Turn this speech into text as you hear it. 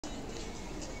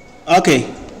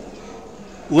Okay,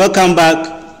 welcome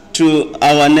back to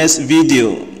our next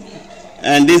video,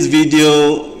 and this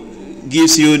video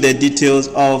gives you the details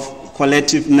of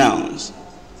collective nouns.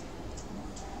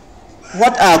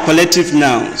 What are collective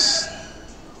nouns?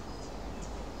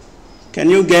 Can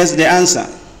you guess the answer?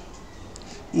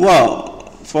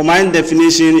 Well, for my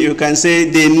definition, you can say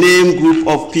they name group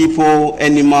of people,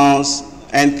 animals,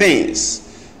 and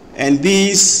things. And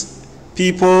these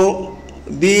people,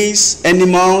 these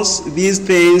animals, these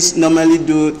things normally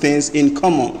do things in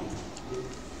common.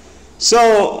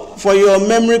 So, for your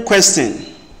memory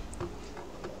question,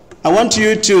 I want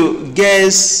you to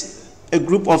guess a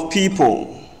group of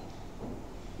people,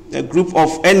 a group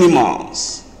of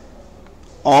animals,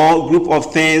 or group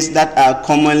of things that are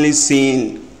commonly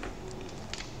seen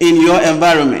in your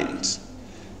environment.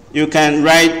 You can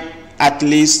write at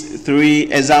least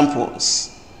 3 examples.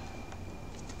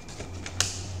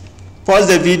 Pause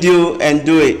the video and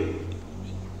do it.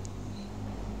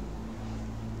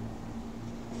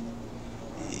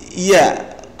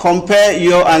 Yeah, compare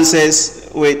your answers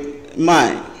with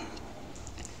mine.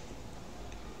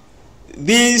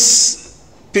 These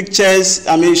pictures,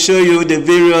 show you the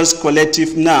various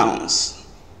collective nouns.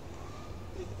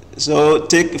 So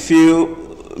take a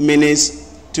few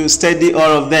minutes to study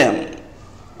all of them,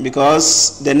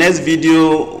 because the next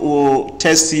video will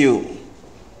test you.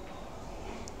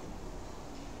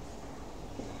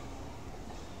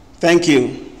 Thank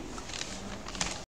you.